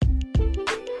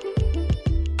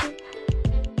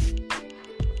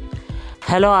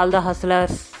Hello, all the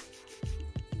hustlers.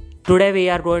 Today we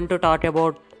are going to talk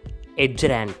about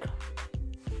EdgeRank.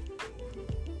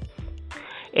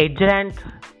 EdgeRank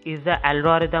is the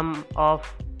algorithm of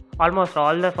almost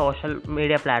all the social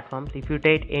media platforms. If you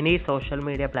take any social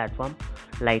media platform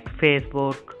like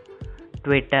Facebook,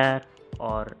 Twitter,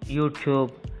 or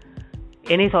YouTube,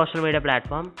 any social media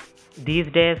platform, these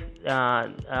days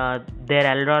their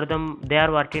algorithm, they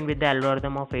are working with the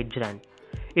algorithm of EdgeRank.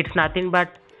 It's nothing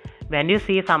but when you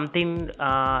see something,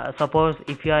 suppose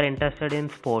if you are interested in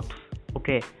sports,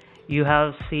 okay, you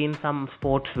have seen some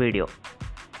sports video,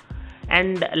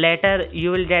 and later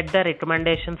you will get the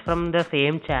recommendations from the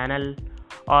same channel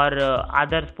or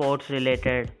other sports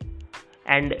related.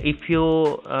 And if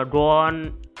you go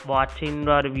on watching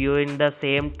or viewing the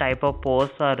same type of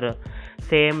posts or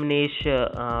same niche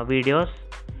videos,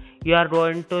 you are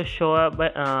going to show up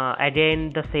again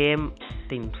the same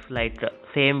things, like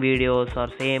same videos or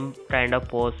same kind of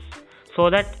posts, so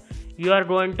that you are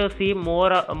going to see more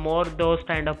those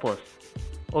kind of posts.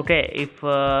 Okay, if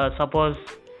suppose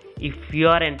if you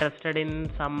are interested in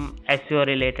some SEO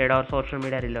related or social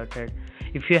media related,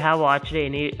 if you have watched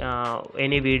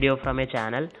any video from a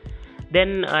channel,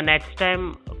 then next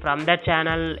time from that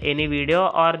channel any video,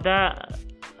 or the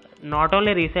not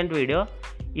only recent video,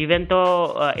 even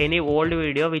though any old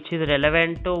video which is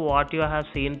relevant to what you have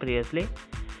seen previously,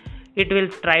 it will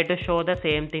try to show the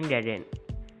same thing again,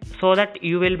 so that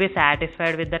you will be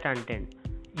satisfied with the content.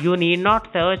 You need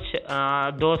not search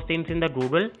those things in the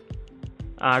Google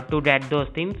to get those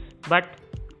things, but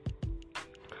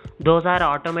those are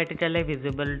automatically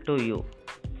visible to you.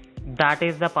 That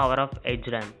is the power of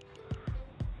EdgeRank.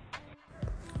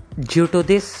 Due to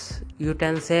this, you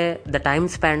can say the time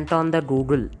spent on the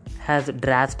Google has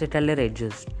drastically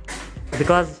reduced,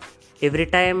 because every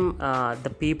time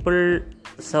the people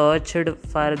searched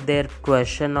for their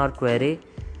question or query,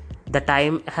 the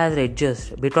time has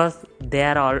reduced, because they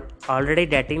are already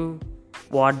getting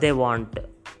what they want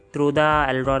through the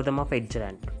algorithm of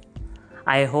EdgeRank.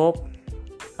 I hope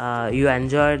you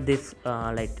enjoyed this,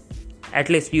 like at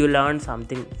least you learned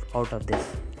something out of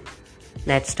this.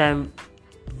 Next time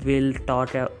we'll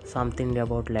talk something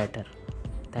about later.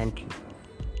 Thank you.